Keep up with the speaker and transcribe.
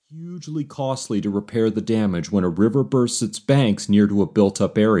hugely costly to repair the damage when a river bursts its banks near to a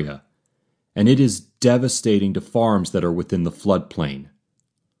built-up area, and it is devastating to farms that are within the floodplain.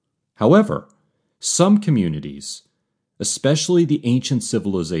 However, some communities, especially the ancient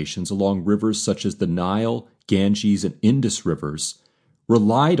civilizations along rivers such as the Nile, Ganges, and Indus rivers,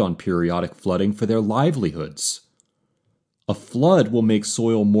 relied on periodic flooding for their livelihoods. A flood will make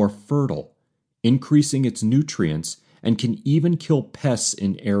soil more fertile, increasing its nutrients, and can even kill pests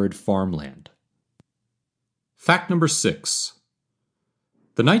in arid farmland. Fact number 6.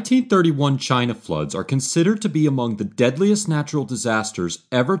 The 1931 China floods are considered to be among the deadliest natural disasters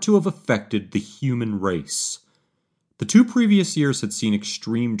ever to have affected the human race. The 2 previous years had seen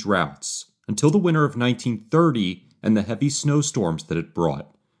extreme droughts, until the winter of 1930 and the heavy snowstorms that it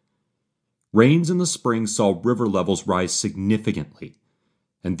brought. Rains in the spring saw river levels rise significantly,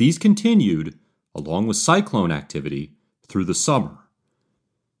 and these continued, along with cyclone activity, through the summer.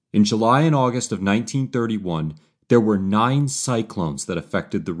 In July and August of 1931, there were 9 cyclones that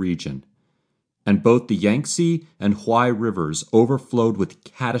affected the region, and both the Yangtze and Huai rivers overflowed with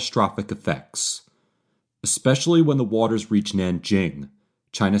catastrophic effects, especially when the waters reached Nanjing,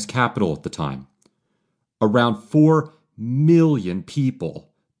 China's capital at the time. Around 4 million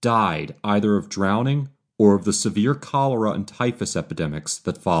people died either of drowning or of the severe cholera and typhus epidemics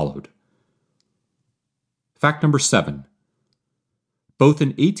that followed. Fact number 7. Both in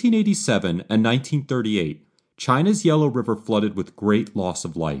 1887 and 1938, China's Yellow River flooded with great loss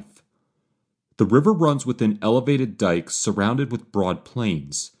of life. The river runs within elevated dikes surrounded with broad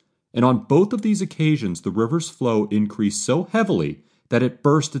plains, and on both of these occasions the river's flow increased so heavily that it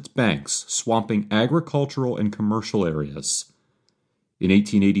burst its banks, swamping agricultural and commercial areas. In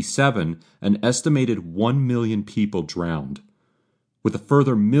 1887, an estimated 1 million people drowned, with a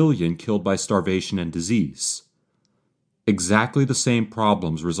further million killed by starvation and disease. Exactly the same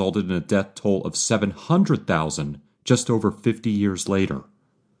problems resulted in a death toll of 700,000 just over 50 years later.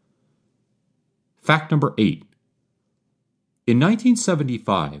 Fact number 8. In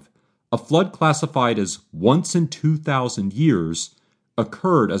 1975, a flood classified as once in 2,000 years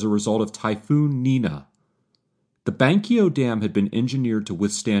occurred as a result of Typhoon Nina. The Bankyo Dam had been engineered to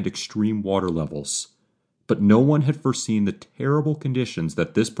withstand extreme water levels, but no one had foreseen the terrible conditions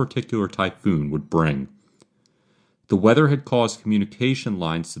that this particular typhoon would bring. The weather had caused communication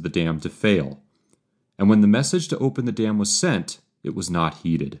lines to the dam to fail, and when the message to open the dam was sent, it was not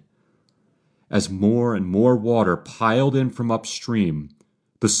heeded. As more and more water piled in from upstream,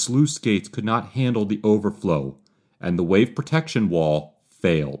 the sluice gates could not handle the overflow, and the wave protection wall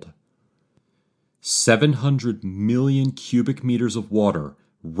failed. 700 million cubic meters of water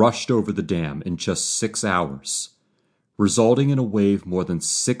rushed over the dam in just 6 hours, resulting in a wave more than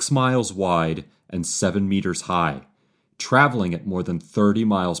 6 miles wide and 7 meters high, traveling at more than 30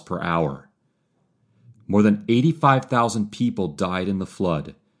 miles per hour. More than 85,000 people died in the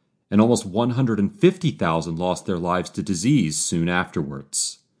flood, and almost 150,000 lost their lives to disease soon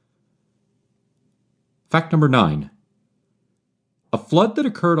afterwards. Fact number 9. A flood that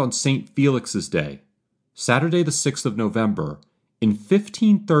occurred on St. Felix's Day, Saturday the 6th of November, in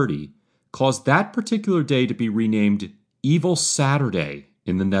 1530, caused that particular day to be renamed Evil Saturday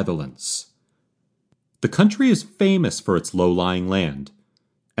in the Netherlands. The country is famous for its low-lying land,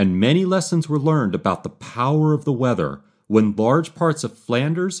 and many lessons were learned about the power of the weather when large parts of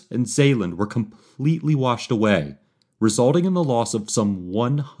Flanders and Zeeland were completely washed away, resulting in the loss of some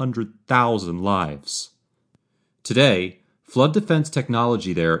 100,000 lives. Today, flood defense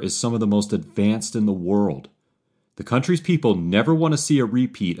technology there is some of the most advanced in the world. The country's people never want to see a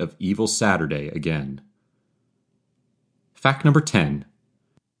repeat of Evil Saturday again. Fact number 10.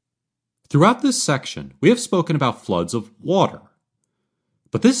 Throughout this section, we have spoken about floods of water.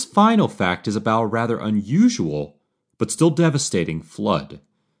 But this final fact is about a rather unusual, but still devastating flood.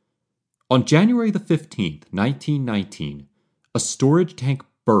 On January the 15th, 1919, a storage tank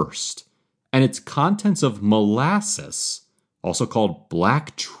burst, and its contents of molasses, also called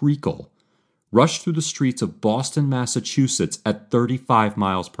black treacle, rushed through the streets of Boston, Massachusetts at 35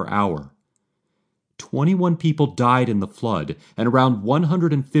 miles per hour. 21 people died in the flood, and around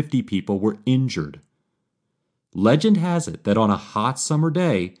 150 people were injured. Legend has it that on a hot summer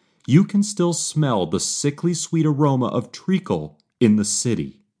day, you can still smell the sickly sweet aroma of treacle in the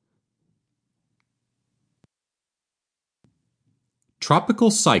city.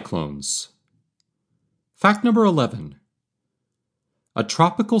 Tropical cyclones. Fact number 11. A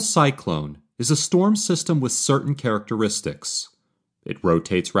tropical cyclone is a storm system with certain characteristics. It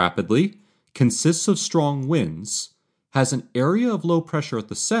rotates rapidly, consists of strong winds, has an area of low pressure at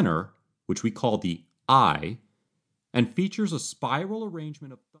the center, which we call the eye, and features a spiral arrangement of